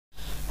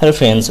Hello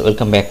friends,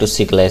 welcome back to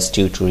Sequelize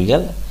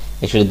tutorial.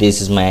 Actually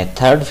this is my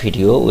third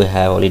video. We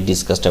have already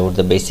discussed about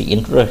the basic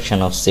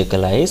introduction of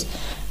Sequelize,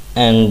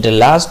 and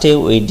last day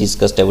we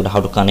discussed about how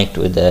to connect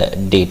with the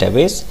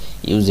database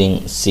using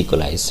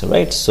Sequelize,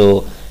 right?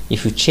 So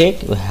if you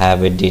check, we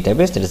have a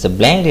database that is a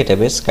blank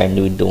database.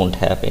 Currently we don't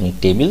have any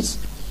tables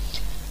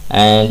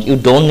and you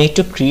don't need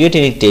to create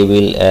any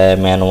table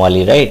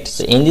manually, right?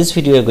 So in this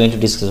video we are going to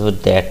discuss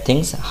about that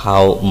things,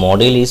 how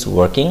model is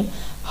working,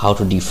 how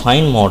to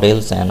define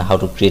models, and how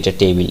to create a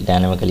table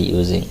dynamically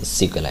using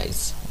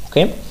Sequelize.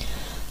 Okay,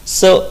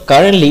 so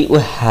currently we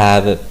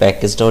have a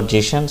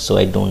package.json, so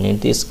I don't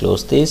need this.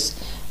 Close this,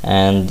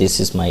 and this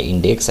is my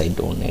index. I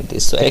don't need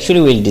this. So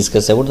actually we'll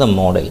discuss about the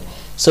model.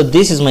 So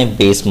this is my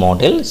base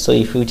model. So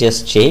if you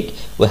just check,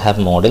 we have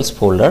models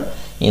folder.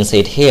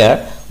 Inside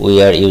here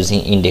we are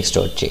using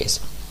index.js.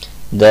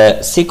 The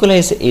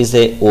Sequelize is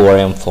a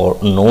ORM for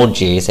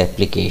Node.js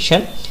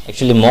application.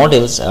 Actually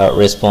models are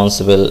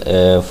responsible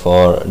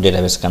for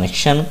database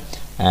connection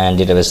and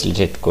database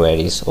related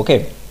queries.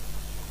 Okay,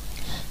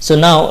 so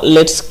now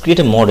let's create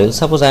a model.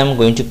 Suppose I am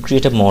going to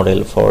create a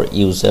model for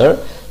user.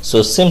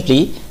 So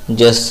simply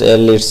just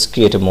let's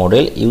create a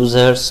model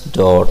users.js.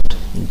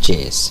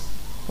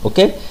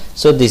 okay,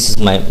 so this is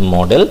my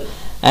model,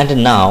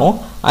 and now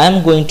I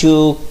am going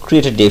to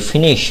create a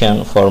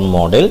definition for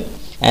model,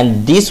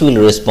 and this will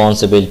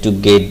responsible to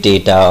get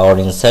data or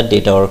insert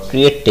data or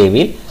create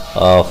table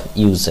of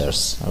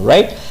users,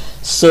 right?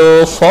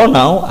 So for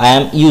now I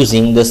am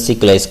using the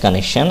Sequelize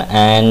connection,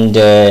 and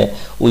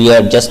we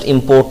are just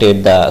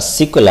imported the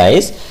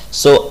Sequelize.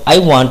 So I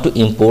want to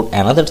import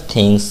another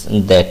things,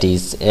 that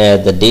is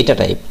the data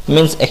type.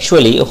 Means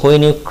actually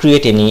when you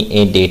create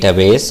any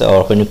database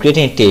or when you create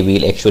any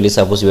table, actually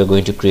suppose we are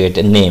going to create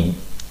a name,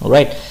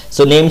 right?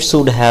 So name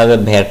should have a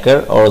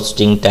varchar or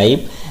string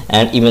type,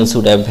 and email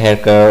should have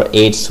varchar,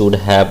 age should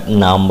have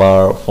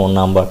number, phone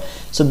number.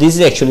 So this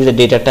is actually the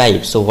data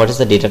type. So what is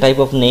the data type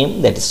of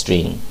name? That is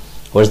string.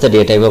 What is the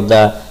data type of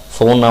the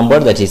phone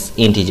number? That is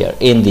integer.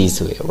 In this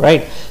way,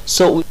 right?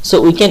 So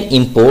we can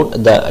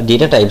import the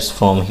data types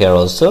from here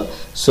also.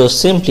 So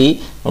simply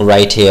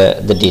write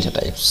here the data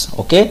types.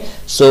 Okay,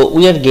 so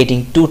we are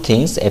getting two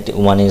things.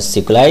 One is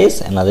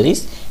Sequelize, another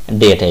is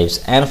data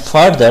types, and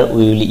further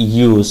we will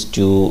use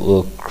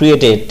to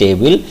create a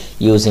table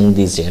using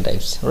these data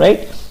types,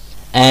 right?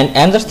 And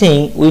another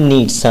thing, we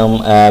need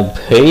some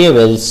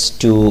variables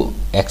to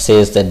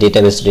access the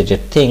database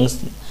related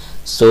things.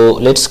 So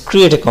let's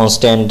create a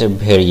constant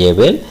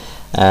variable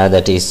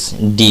that is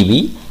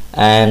db,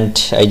 and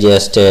I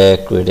just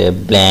create a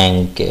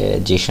blank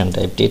JSON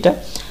type data.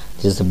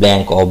 This is a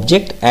blank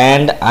object,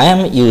 and I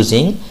am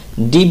using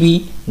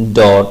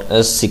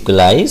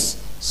db.sequelize.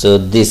 So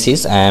this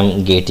is I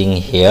am getting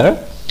here,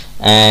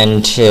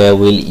 and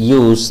we'll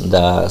use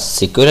the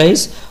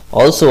Sequelize.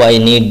 Also I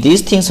need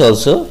these things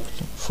also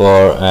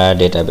for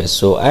database,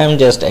 so I am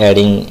just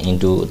adding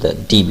into the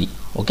db.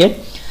 Okay,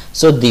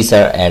 so these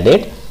are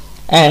added,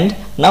 and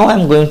now I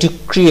am going to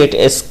create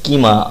a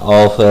schema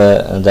of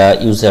the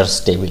users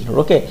table.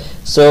 Okay,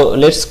 so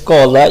let's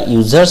call the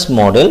users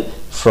model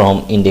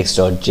from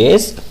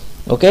index.js.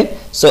 okay,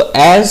 so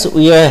as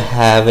we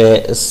have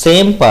a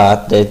same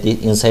path that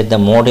inside the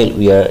model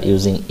we are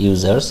using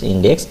users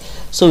index,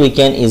 so we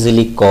can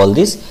easily call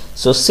this.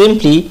 So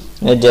simply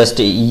just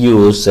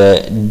use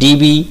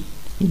db.users,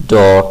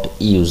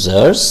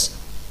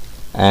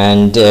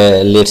 and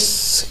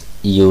let's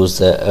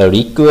use a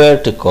require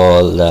to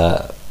call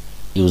the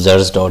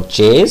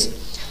users.js,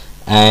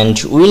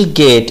 and we'll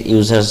get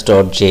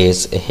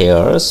users.js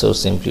here. So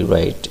simply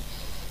write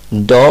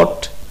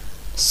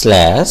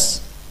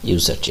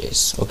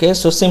 /user.js. okay,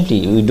 so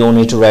simply we don't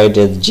need to write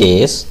a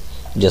js,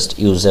 just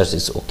users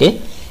is okay,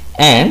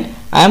 and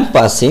I am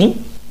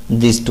passing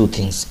these two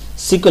things,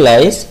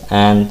 Sequelize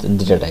and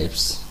data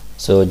types.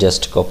 So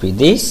just copy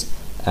this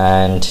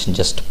and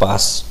just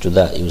pass to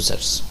the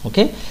users.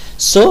 Okay,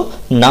 so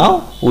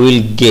now we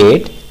will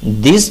get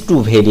these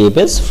two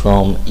variables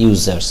from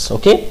users.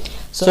 Okay,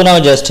 so now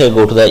just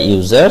go to the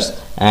users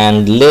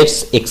and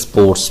let's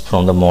export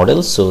from the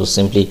model. So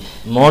simply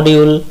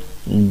module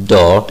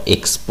dot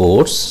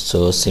exports,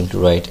 so simply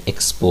write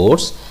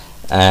exports,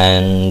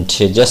 and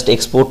just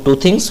export two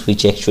things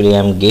which actually I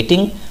am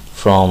getting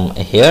from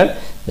here,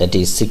 that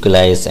is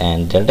Sequelize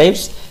and data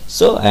types.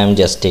 So I am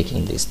just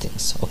taking these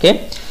things.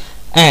 Okay,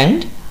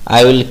 and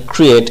I will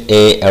create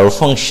a arrow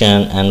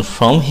function, and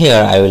from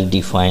here I will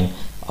define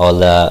all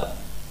the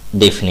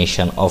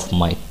definition of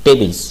my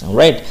tables,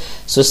 right?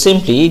 So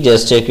simply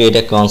just create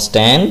a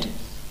constant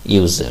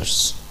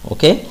users.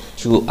 Okay,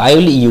 so I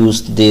will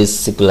use this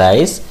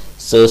Sequelize.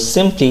 So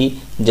simply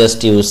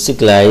just use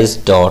Sequelize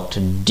dot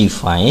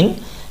define,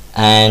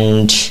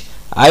 and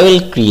I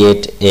will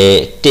create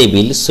a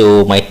table.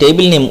 So my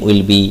table name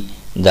will be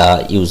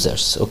the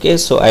users. Okay,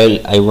 so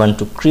I want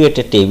to create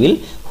a table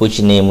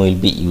which name will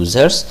be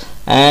users,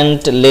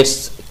 and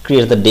let's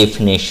create the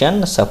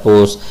definition.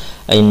 Suppose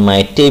in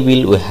my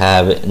table we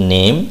have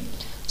name,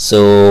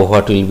 so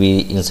what will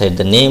be inside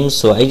the name?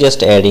 So I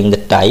just adding the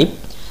type.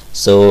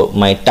 So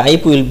my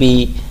type will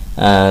be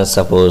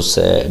suppose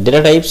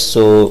data types.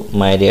 So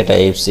my data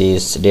types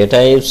is data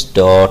types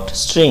dot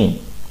string.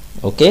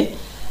 Okay,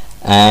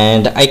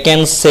 and I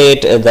can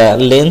set the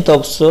length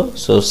also,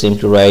 so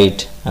simply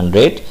write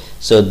 100.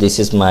 So this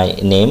is my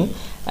name,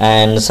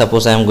 and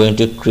suppose I am going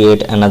to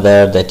create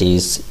another, that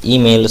is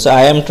email. So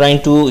I am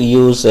trying to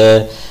use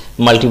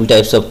multiple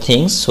types of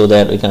things so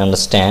that we can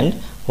understand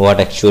what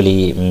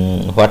actually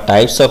what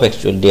types of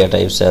actual data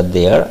types are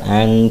there,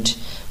 and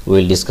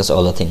we will discuss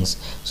all the things.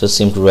 So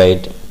simply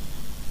write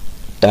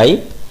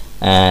type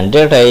and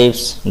data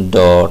types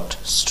dot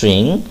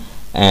string,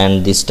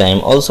 and this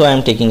time also I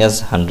am taking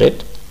as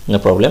 100, no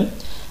problem.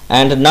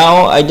 And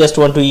now I just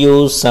want to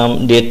use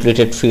some date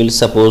related fields.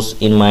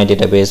 Suppose in my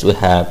database we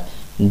have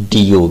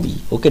DOB,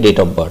 okay, date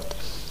of birth.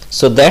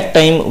 So that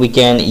time we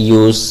can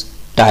use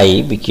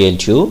type equal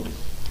to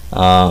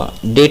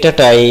data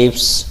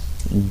types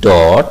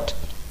dot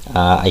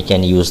I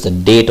can use the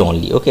date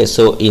only. Okay,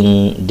 so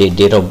in the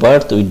date of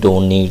birth we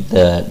don't need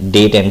the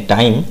date and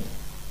time,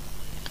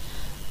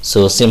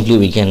 so simply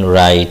we can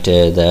write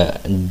the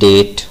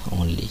date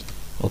only.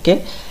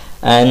 Okay,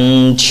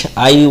 and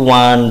I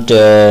want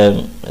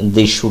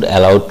this should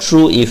allow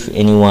true. If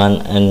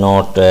anyone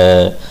not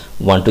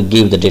want to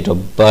give the date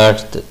of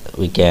birth,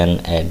 we can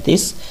add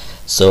this.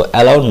 So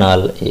allow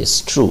null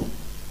is true.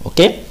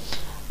 Okay,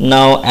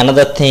 now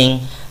another thing,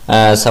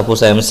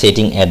 suppose I am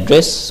setting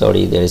address,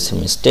 sorry there is a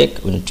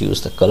mistake, we need to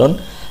use the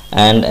colon.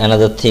 And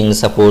another thing,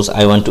 suppose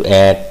I want to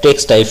add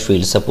text type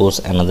field, suppose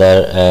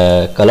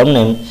another column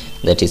name,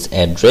 that is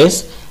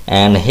address,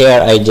 and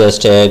here I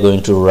just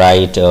going to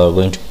write or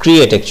going to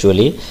create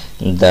actually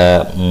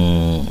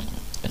the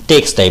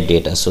text type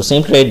data. So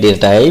simply write data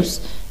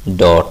types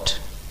dot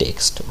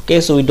text.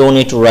 Okay, so we don't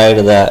need to write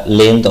the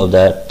length of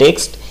the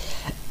text.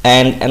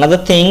 And another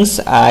things,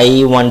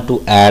 I want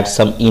to add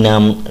some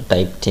enum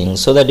type thing,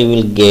 so that you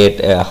will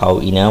get how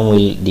enum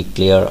will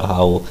declare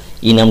how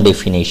enum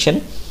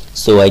definition.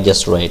 So I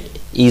just write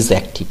is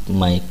active,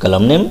 my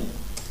column name,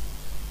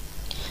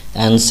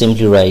 and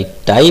simply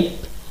write type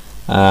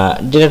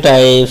data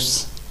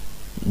types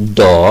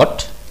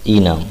dot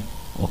enum.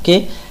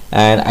 Okay,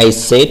 and I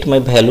set my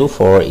value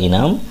for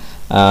enum,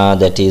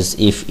 that is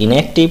if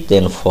inactive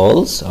then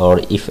false,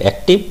 or if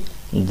active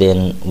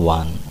then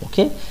 1.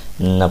 Okay,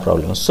 no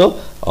problem. So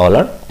all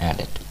are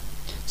added.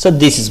 So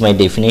this is my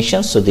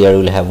definition. So there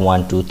will have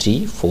 1 2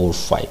 3 4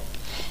 5,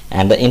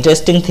 and the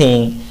interesting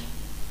thing,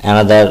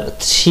 another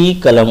 3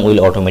 column will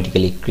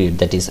automatically create,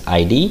 that is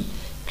ID,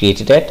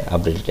 created at,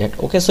 updated at.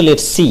 Okay, so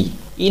let's see.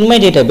 In my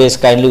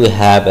database kindly we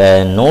have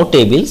no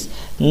tables.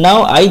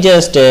 Now I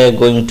just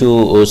going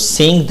to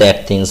sync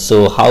that thing.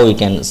 So how we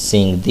can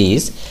sync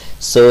this?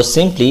 So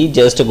simply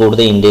just go to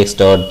the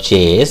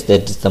index.js,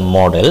 that is the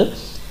model,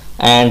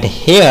 and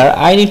here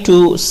I need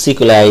to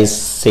Sequelize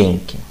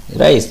sync,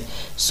 right?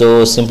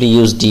 So simply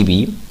use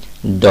db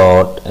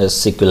dot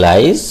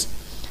Sequelize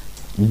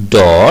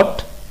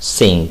dot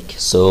sync.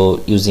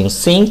 So using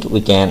sync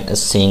we can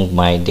sync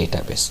my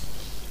database.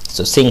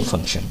 So sync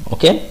function.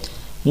 Okay,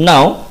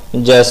 now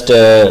just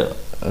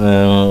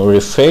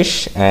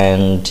refresh,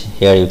 and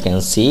here you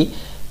can see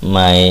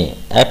my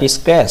app is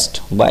crashed.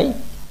 Why?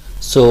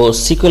 So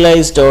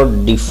Sequelize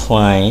dot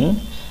define,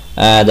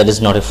 that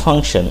is not a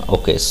function.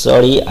 Okay,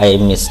 sorry, I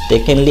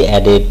mistakenly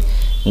added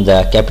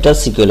the capital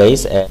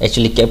Sequelize.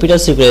 Actually capital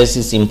Sequelize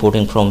is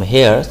importing from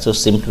here, so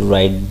simply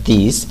write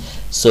this.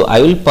 So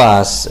I will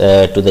pass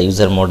to the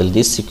user model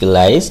this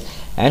Sequelize,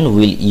 and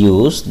will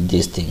use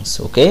these things.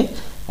 Okay,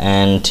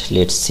 and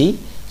let's see.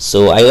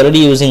 So I already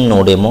using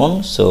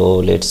nodemon, so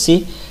let's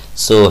see.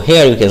 So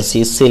here you can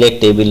see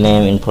select table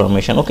name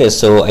information. Okay,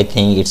 so I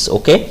think it's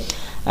okay,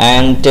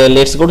 and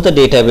let's go to the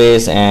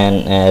database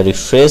and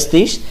refresh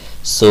this.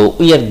 So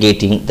we are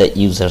getting the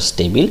users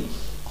table,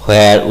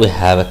 where we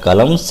have a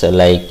columns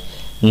like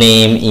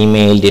name,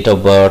 email, date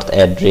of birth,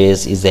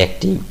 address, is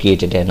active,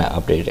 created and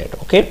updated.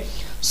 Okay,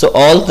 so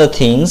all the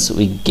things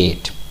we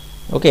get.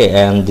 Okay,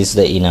 and this is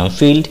the enum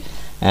field,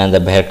 and the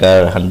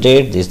varchar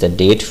 100, this is the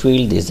date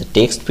field, this is the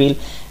text field,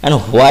 and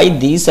why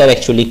these are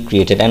actually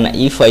created. And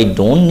if I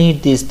don't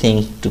need these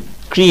things to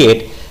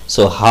create,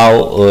 so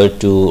how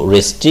to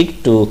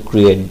restrict to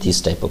create these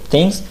type of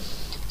things?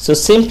 So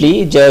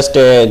simply just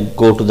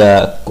go to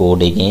the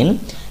code again,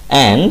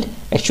 and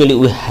actually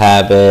we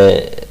have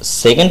a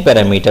second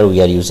parameter,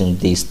 we are using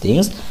these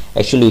things.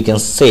 Actually we can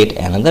set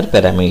another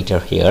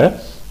parameter here.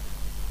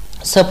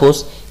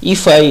 Suppose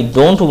if I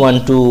don't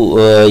want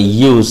to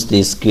use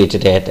this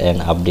created at and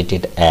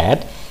updated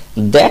at,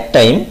 that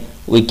time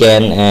we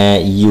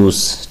can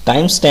use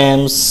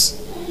timestamps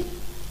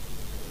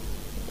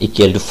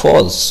equal to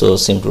false. So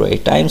simply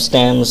write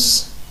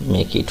timestamps,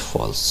 make it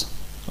false.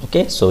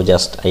 Okay, so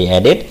just I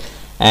added,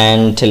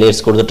 and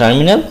let's go to the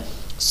terminal.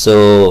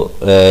 So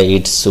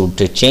it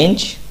should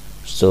change.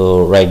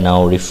 So right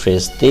now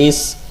refresh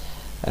this,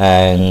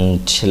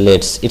 and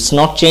it's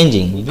not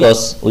changing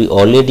because we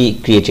already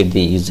created the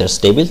users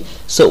table.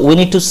 So we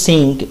need to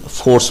sync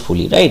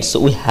forcefully, right? So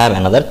we have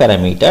another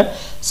parameter.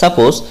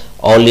 Suppose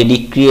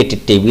already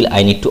created table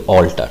I need to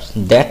alter,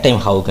 that time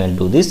how we can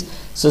do this?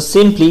 So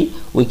simply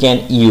we can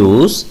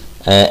use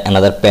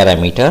another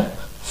parameter,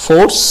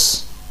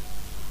 force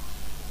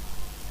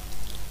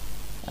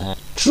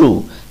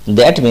true.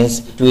 That means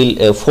it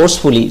will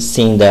forcefully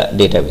sync the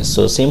database.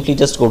 So simply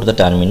just go to the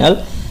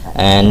terminal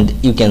and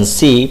you can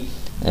see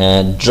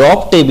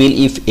drop table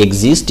if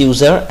exist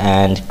user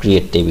and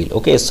create table.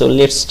 Okay, so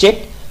let's check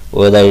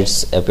whether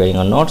it's appearing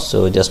or not.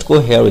 So just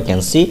go here, we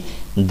can see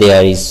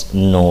there is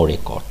no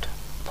record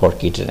for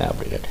created and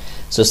updated.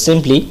 So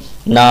simply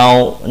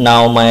now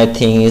my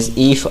thing is,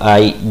 if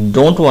I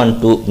don't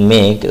want to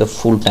make the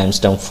full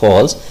timestamp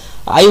false,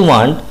 I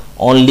want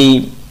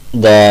only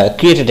the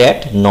created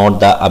at, not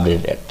the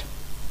updated at.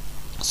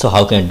 So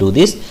how can I do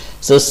this?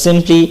 So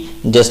simply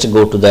just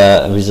go to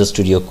the Visual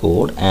Studio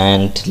Code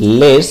and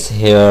let's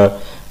here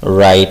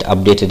write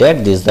updated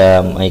at. This is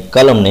the my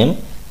column name.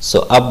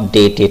 So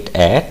updated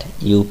at,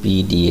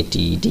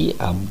 updated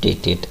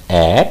updated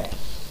at,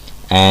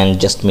 and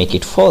just make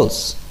it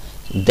false.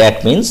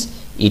 That means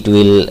it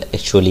will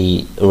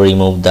actually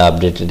remove the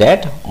updated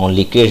at,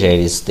 only created at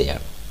is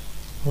there,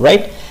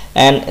 right?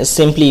 And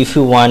simply if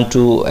you want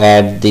to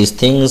add these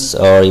things,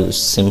 or you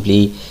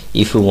simply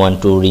if you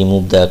want to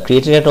remove the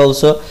created at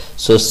also,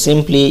 so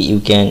simply you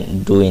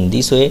can do in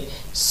this way,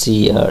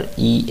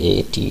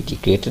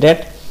 created created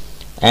at,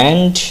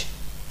 and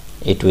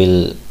it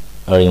will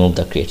remove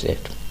the created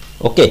at.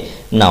 Okay,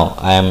 now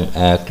I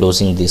am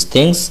closing these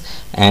things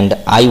and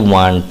I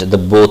want the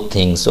both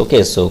things.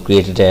 Okay, so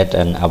created at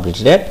and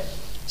updated at,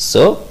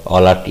 so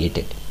all are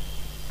created.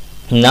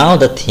 Now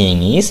the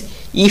thing is,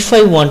 if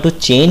I want to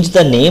change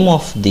the name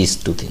of these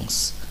two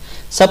things,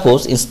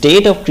 suppose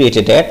instead of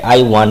created at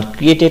I want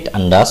created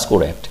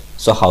underscore at.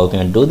 So how can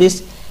I do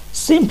this?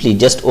 Simply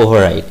just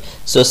override.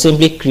 So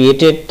simply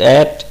created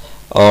at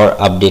or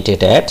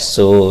updated at.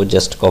 So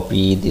just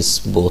copy this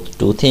both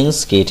two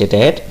things, created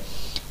at,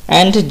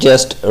 and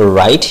just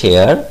write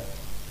here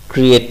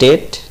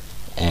created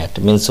at,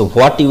 means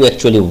what you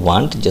actually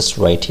want, just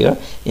write here.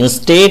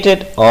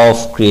 Instead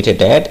of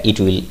created at, it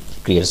will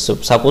create. So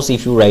suppose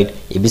if you write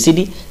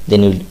ABCD,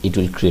 then it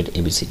will create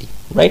ABCD,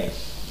 right?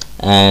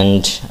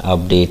 And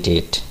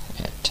updated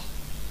at.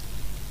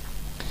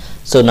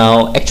 So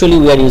now actually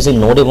we are using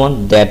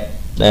Node.js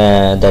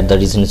that the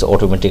reason is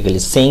automatically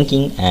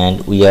syncing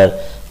and we are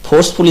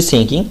forcefully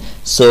syncing.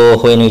 So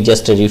when we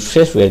just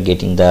refresh, we are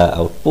getting the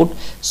output.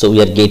 So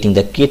we are getting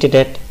the created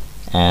at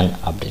and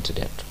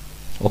updated at.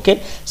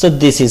 Okay, so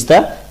this is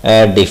the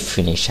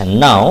definition.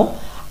 Now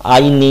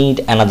I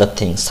need another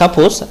thing.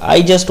 Suppose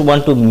I just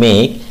want to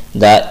make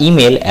the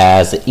email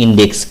as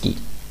index key,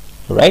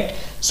 right?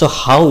 So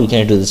how we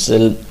can do this?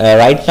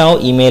 Right now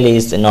email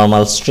is a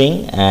normal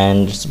string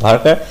and it's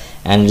varchar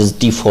and its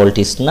default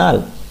is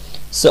null.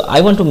 So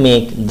I want to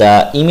make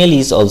the email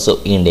is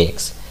also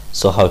index.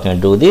 So how can I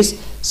do this?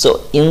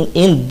 So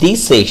in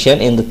this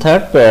section, in the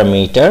third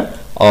parameter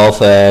of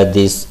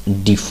this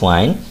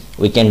define,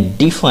 we can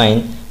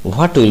define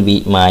what will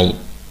be my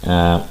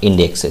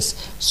indexes.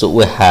 So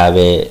we have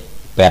a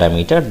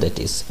parameter that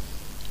is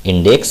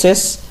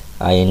indexes,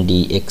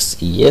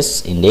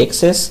 indexes,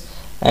 indexes,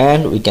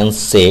 and we can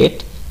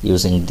set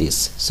using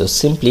this. So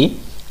simply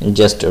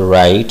just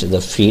write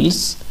the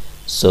fields.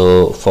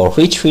 So for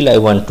which field I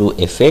want to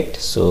effect,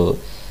 so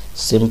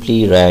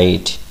simply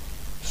write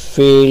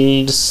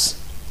fields.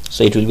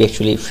 So it will be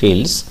actually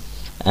fields,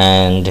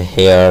 and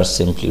here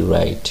simply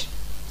write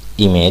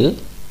email,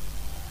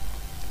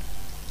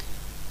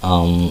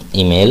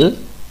 email,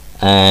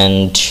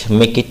 and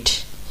make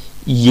it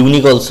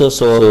unique also.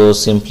 So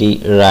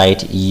simply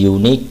write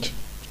unique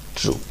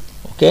true.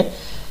 Okay,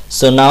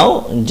 so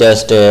now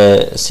just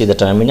see the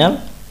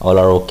terminal, all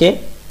are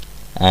okay,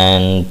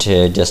 and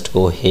just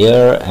go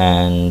here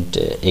and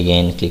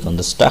again click on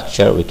the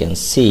structure. We can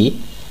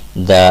see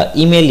the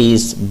email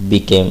is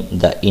became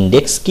the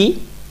index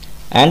key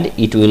and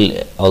it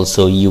will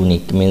also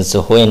unique, means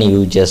when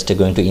you just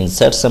going to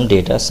insert some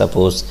data,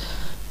 suppose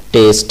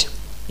test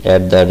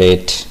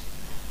 @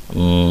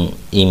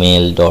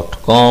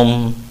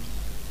 email.com,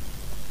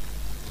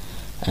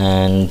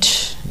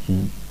 and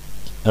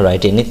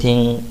write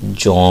anything,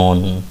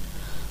 John,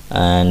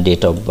 and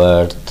date of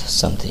birth,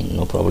 something,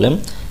 no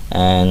problem,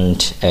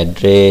 and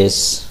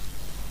address,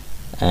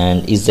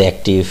 and is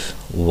active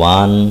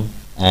 1,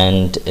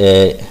 and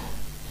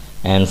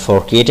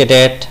for created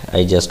at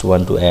I just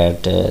want to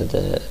add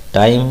the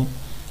time.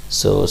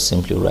 So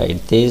simply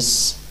write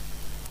this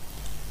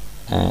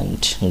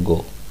and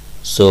go.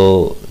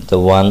 So the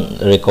one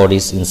record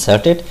is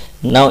inserted.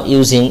 Now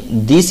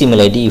using this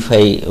email ID, if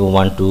I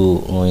want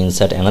to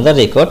insert another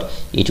record,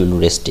 it will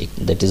restrict,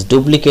 that is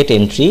duplicate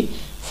entry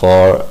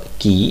for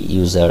key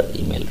user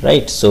email,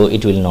 right? So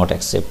it will not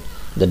accept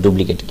the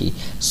duplicate key,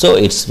 so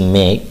it's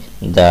make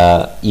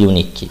the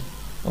unique key.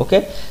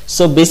 Okay,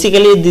 so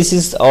basically this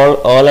is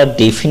all a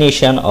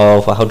definition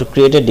of how to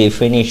create a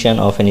definition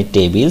of any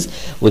tables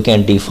we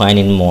can define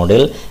in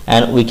model,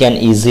 and we can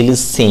easily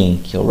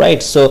sync,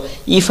 right? So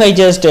if I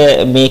just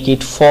make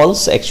it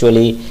false,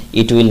 actually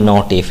it will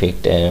not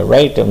affect,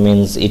 right?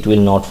 Means it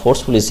will not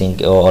forcefully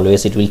sync,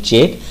 always it will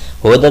check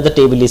whether the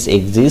table is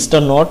exist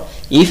or not.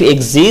 If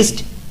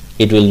exist,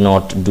 it will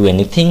not do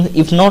anything.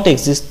 If not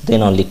exist,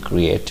 then only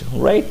create,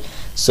 right?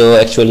 So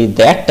actually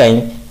that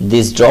time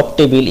this drop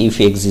table if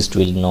exist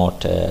will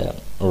not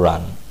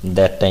run.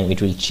 That time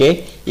it will check.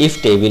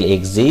 If table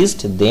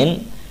exist,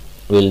 then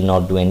will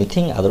not do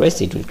anything,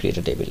 otherwise it will create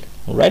a table,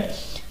 right?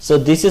 So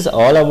this is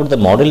all about the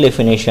model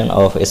definition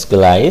of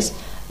Sequelize.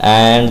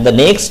 And the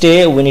next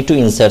day we need to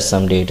insert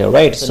some data,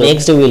 right? So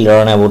next day we'll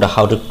learn about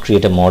how to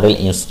create a model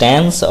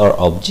instance or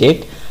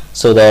object,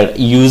 so that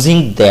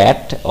using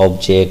that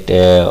object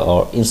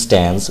or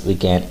instance we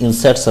can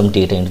insert some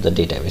data into the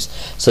database.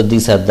 So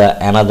these are the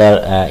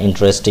another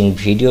interesting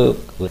video.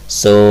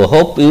 So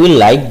hope you will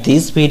like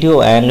this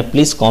video, and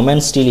please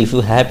comment still if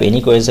you have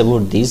any queries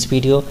about this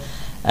video,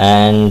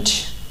 and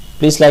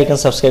please like and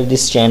subscribe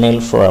this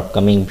channel for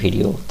upcoming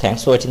video.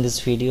 Thanks for watching this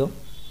video.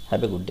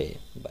 Have a good day.